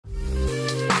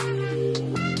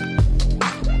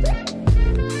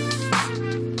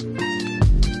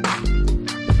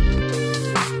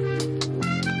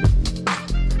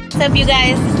up, you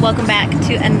guys? Welcome back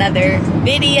to another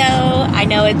video. I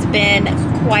know it's been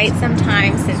quite some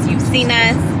time since you've seen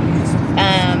us,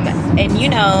 and you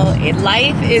know,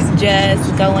 life is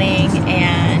just going,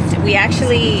 and we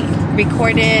actually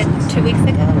recorded 2 weeks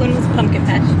ago. When was Pumpkin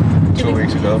Patch? 2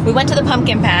 weeks ago. We went to the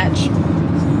Pumpkin Patch,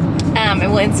 and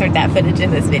we'll insert that footage in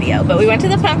this video, but we went to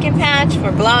the Pumpkin Patch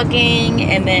for vlogging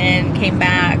and then came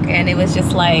back, and it was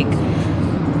just like,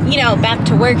 you know, back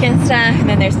to work and stuff, and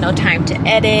then there's no time to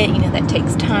edit. You know, that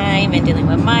takes time, and dealing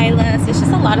with Mila, so it's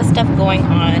just a lot of stuff going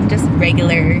on, just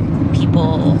regular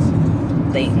people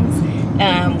things.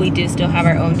 We do still have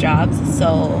our own jobs,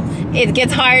 so it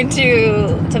gets hard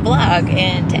to vlog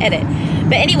and to edit.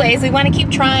 But anyways, we want to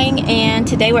keep trying, and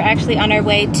today we're actually on our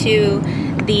way to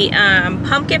the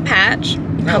Pumpkin Patch.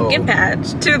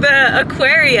 To the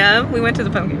aquarium. We went to the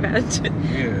Pumpkin Patch.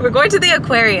 Yeah. We're going to the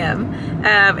aquarium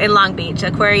in Long Beach,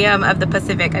 Aquarium of the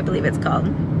Pacific, I believe it's called.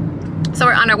 So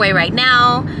we're on our way right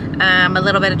now. A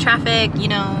little bit of traffic, you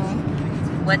know,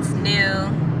 what's new,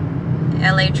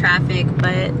 LA traffic,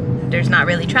 but there's not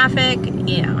really traffic.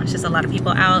 You know, it's just a lot of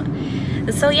people out.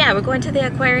 So yeah, we're going to the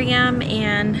aquarium,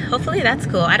 and hopefully that's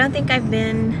cool. I don't think I've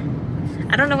been,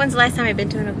 I don't know when's the last time I've been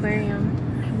to an aquarium.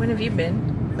 When have you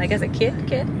been? Like as a kid?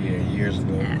 Yeah, years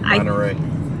ago. Monterey.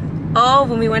 Oh,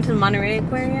 when we went to the Monterey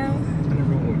Aquarium? I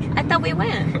never went with you. I thought we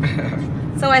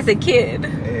went. So as a kid.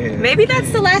 Yeah, maybe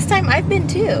that's the last time I've been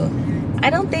too. I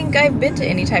don't think I've been to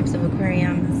any types of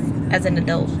aquariums as an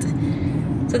adult.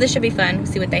 So this should be fun. We'll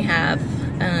see what they have.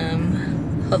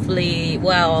 Hopefully,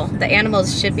 well, the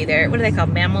animals should be there. What are they called?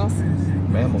 Mammals?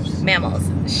 Mammals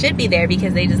should be there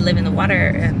because they just live in the water,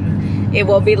 and it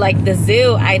will be like the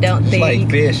zoo, I don't think. It's like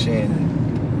fish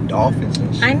and dolphins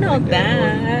and shit. I know like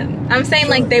that. I'm saying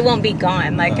like they won't be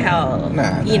gone, like how,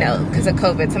 you know, because of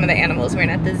COVID, some of the animals weren't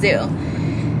at the zoo.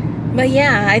 But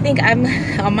yeah, I think I'm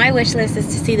on my wish list is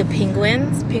to see the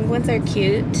penguins. Penguins are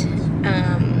cute.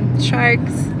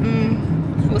 Sharks.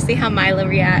 We'll see how Mila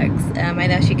reacts. I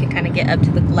know she can kind of get up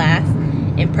to the glass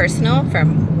in personal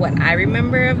from what I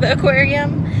remember of the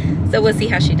aquarium. So we'll see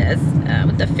how she does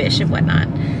with the fish and whatnot.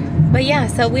 But yeah,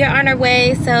 so we are on our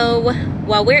way. So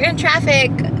while we're in traffic,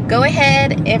 go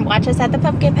ahead and watch us at the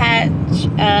Pumpkin Patch.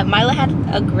 Mila had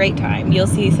a great time. You'll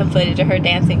see some footage of her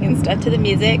dancing and stuff to the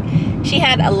music. She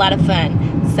had a lot of fun.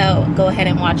 So go ahead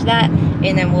and watch that,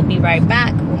 and then we'll be right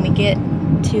back when we get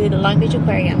to the Long Beach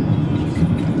Aquarium.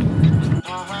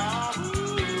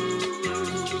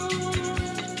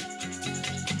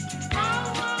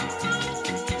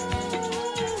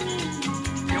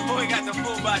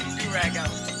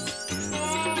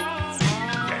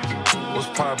 What's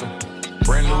poppin'?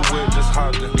 Brand new whip, just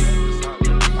hopped in.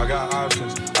 I got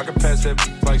options. I can pass that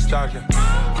like stocking.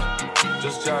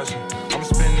 Just joshing. I'ma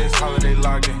spend this holiday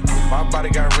locked in. My body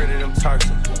got rid of them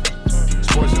toxins.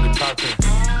 Sports in the top 10.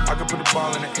 I can put the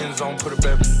ball in the end zone, put a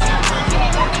bet.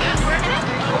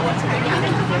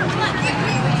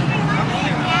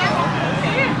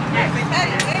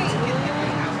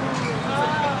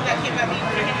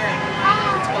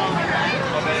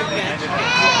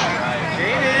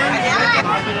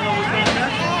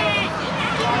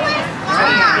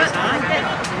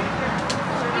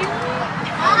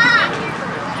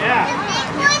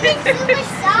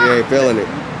 You ain't feeling it.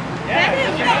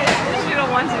 You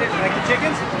don't want to like the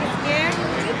chickens?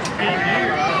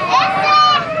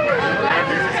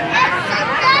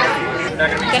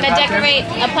 Gonna decorate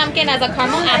a pumpkin as a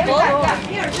caramel apple.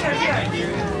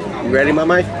 You ready,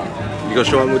 Mama? You gonna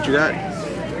show them what you got?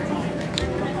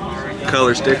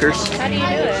 Color stickers. How do you do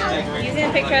it? Using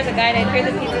a picture as a guide, I carry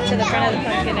the pieces to the front of the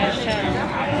pumpkin as shown.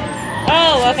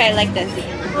 Oh, okay, like this.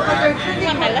 Come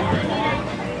on, Mila.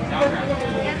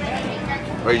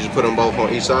 Or you just put them both on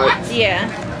each side? Yeah.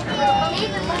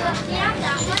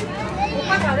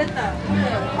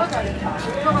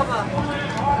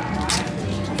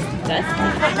 That's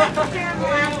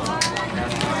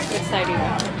which side do you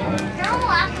want?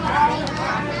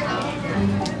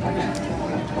 I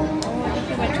think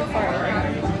you went too far.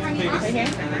 Right here?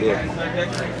 Yeah.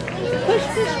 Push.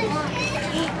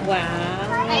 Wow.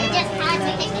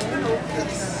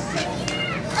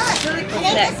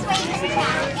 What's next?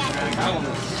 I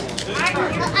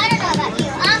don't know about you.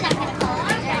 I'm not gonna call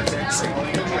it.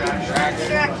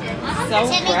 So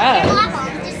gross.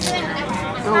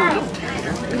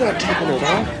 You're not taking it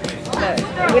off. Look,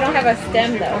 we don't have a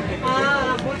stem though.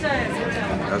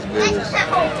 That's good.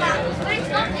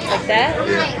 Like that?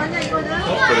 Yeah.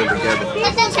 Put it together.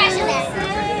 Put the trash in there.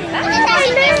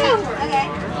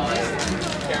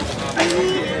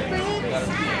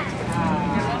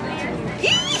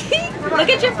 Look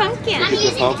at your pumpkin. I'm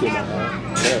using Pumpkin.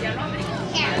 it.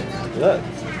 Yeah. Look.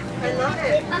 love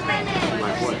it.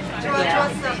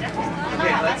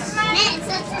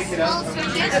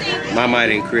 Mama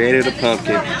done created a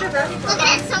pumpkin. Look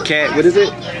at it, so Cat, what is it?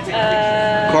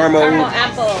 Caramel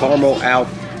apple.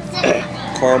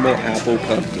 Caramel apple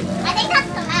pumpkin. I think that's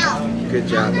the mouth. Good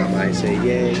job, Mama. I say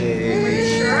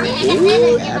yay.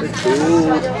 Ooh,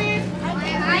 attitude.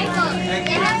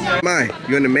 Mama,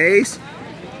 you in the maze?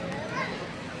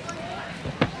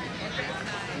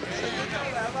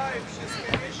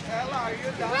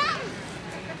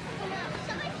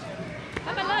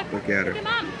 Look at her.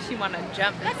 She want to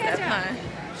jump and stuff,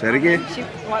 huh? Say it again. She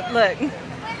want, look,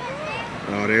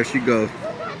 Oh, there she goes.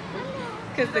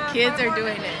 because the kids are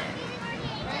doing it.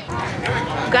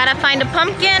 Gotta find a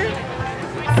pumpkin.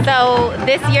 So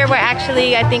this year we're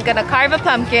actually, I think, gonna carve a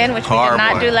pumpkin, which we Carve did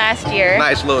not one. do last year.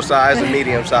 Nice little size, a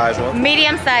medium size one.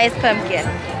 Medium-sized pumpkin.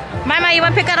 Mama, you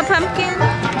wanna pick out a pumpkin?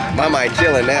 Mama ain't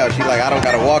chilling now. She's like, I don't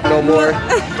gotta walk no more.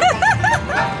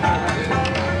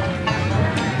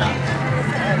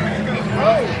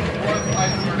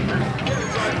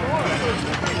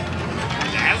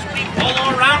 As we pull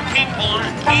around Cape Horn,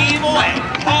 heave away,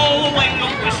 pull away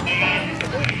your whiskey.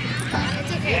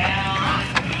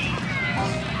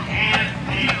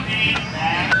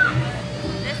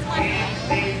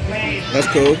 That's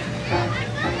cool.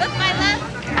 Look, my love.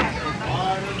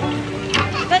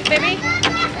 Look, baby.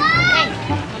 Hey,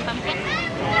 one pumpkin.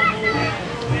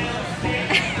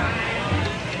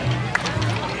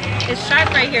 It's sharp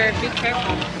right here. Be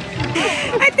careful.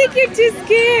 I think you're too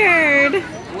scared.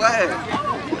 What?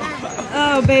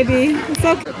 Oh, baby. It's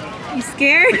okay. You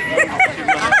scared?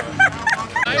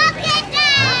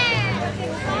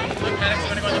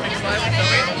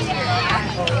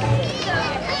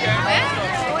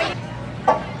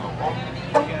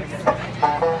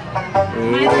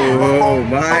 Oh,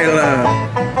 Mila.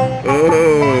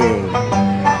 Oh.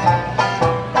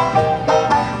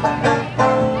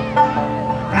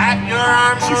 Wrap your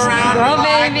arms around Go, me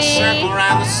like a baby. circle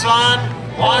around the sun.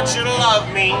 Want you to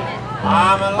love me.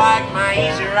 I'm like my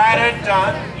easy rider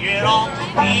done. You don't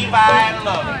believe I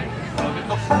love you. Look at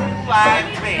the fool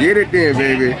like me. Get it then,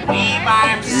 baby. Me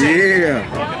by himself. Yeah.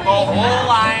 Look at the whole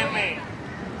line me.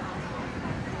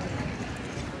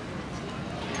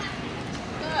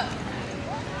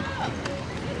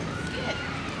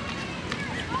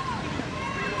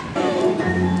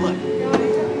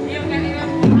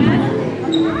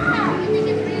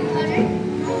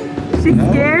 She's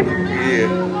scared?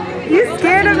 Yeah. You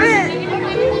scared of it?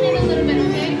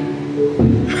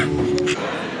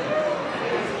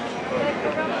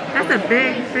 That's a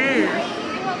big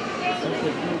fish.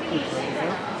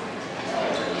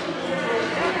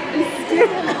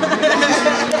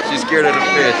 She's scared of the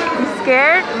fish. You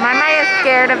scared? Mama is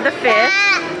scared of the fish.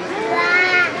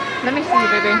 Let me see you,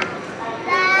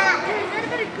 baby.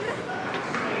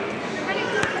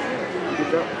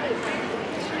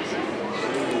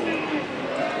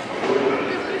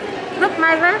 Look,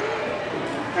 Mila.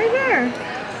 Right here.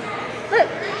 Look,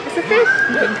 it's a fish.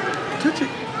 Touch it.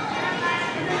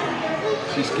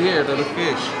 She's scared of the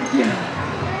fish.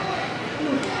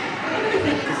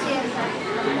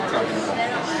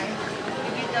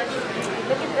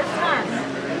 Look at this one.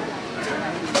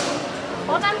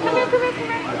 Hold on, come here, come here, come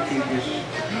here.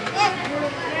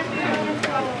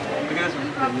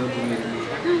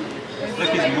 Look,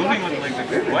 he's moving with like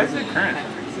the. Why is it current?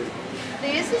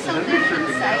 There used to be something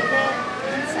inside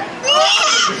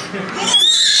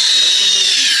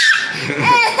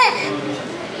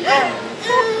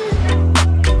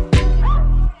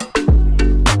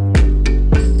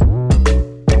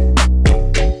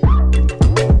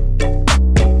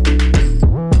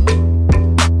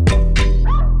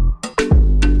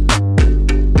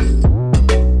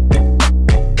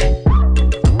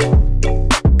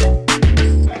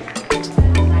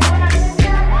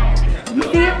You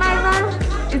see it, Mila?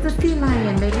 It's a sea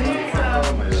lion, baby.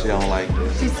 She don't like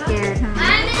it. She's scared,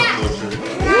 huh?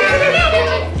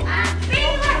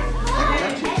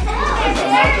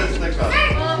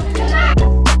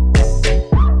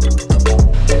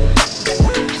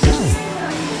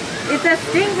 It's a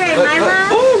stingray, Mila.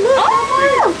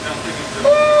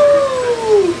 Oh,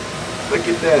 Look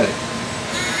at that.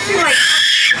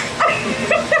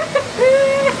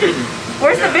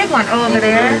 where's the big one? Oh, over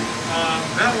there.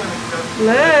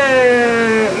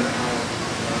 Look.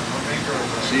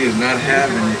 She is not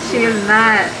having it. She is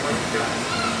not.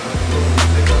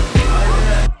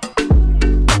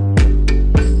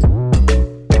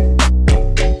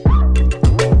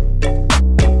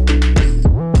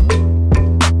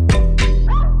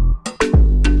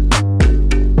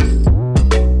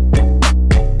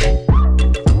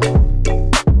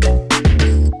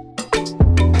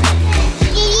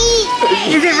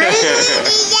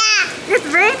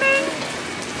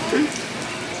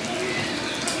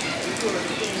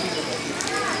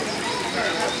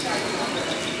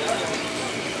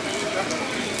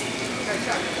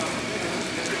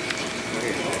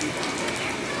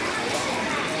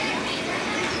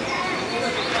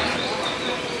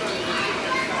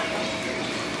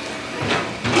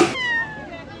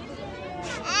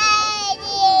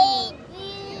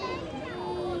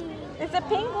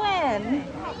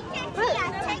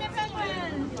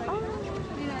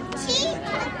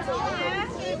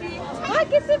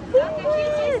 Look at the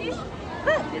penguins.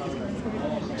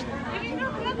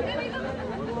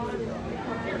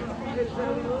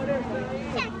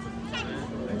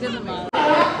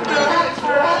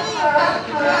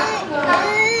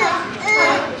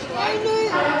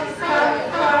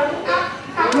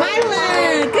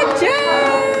 Myla, good job.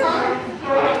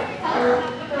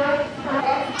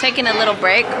 Taking a little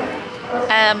break.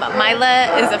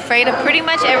 Myla is afraid of pretty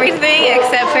much everything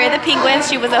except for the penguins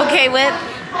she was okay with,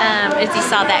 as you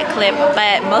saw that clip,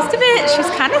 but most of it she's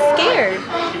kind of scared.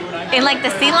 And like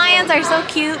the sea lions are so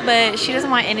cute, but she doesn't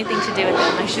want anything to do with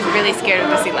them. Like she's really scared of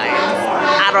the sea lions.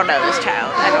 I don't know this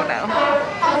child, I don't know.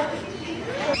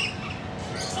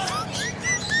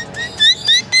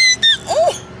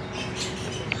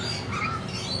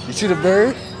 You see the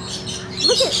bird?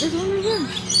 Look at, there's one right here.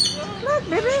 Look,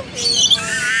 baby.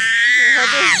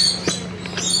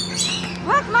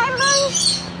 Look, Myla.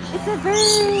 It's a bird.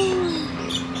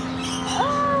 Oh.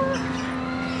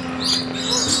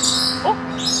 Oh,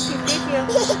 she sees you.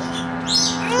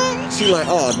 She like,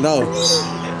 oh no.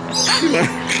 She like,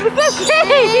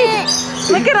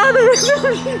 Look at all the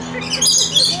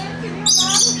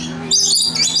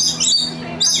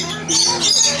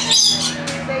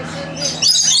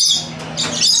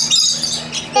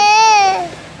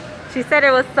She said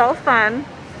it was so fun.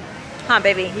 Huh,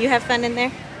 baby? You have fun in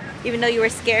there? Even though you were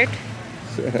scared?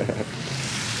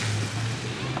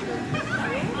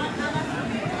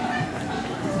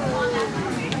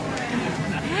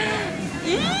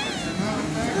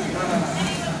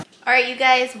 Alright, you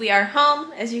guys, we are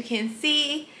home. As you can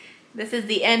see, this is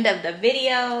the end of the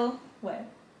video. What?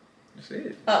 that's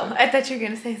it. Oh, I thought you were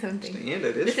going to say something. The end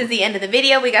of This is the end of the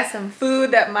video. We got some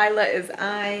food that Myla is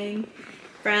eyeing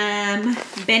from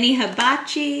Benny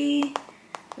Hibachi,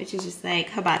 which is just like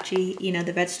hibachi, you know,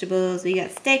 the vegetables. We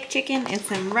got steak, chicken, and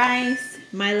some rice.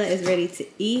 Myla is ready to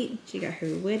eat. She got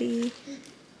her Woody.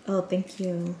 Oh, thank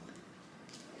you.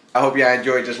 I hope y'all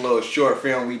enjoyed this little short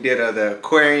film we did of the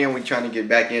aquarium. We trying to get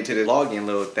back into the vlogging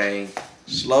little thing,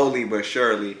 slowly but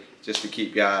surely, just to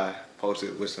keep y'all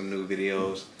posted with some new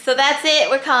videos. So that's it.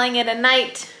 We're calling it a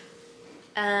night.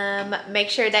 Make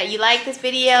sure that you like this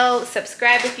video,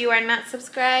 subscribe if you are not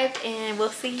subscribed, and we'll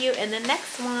see you in the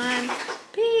next one.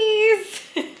 Peace.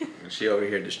 She over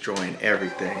here destroying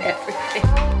everything.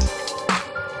 Everything.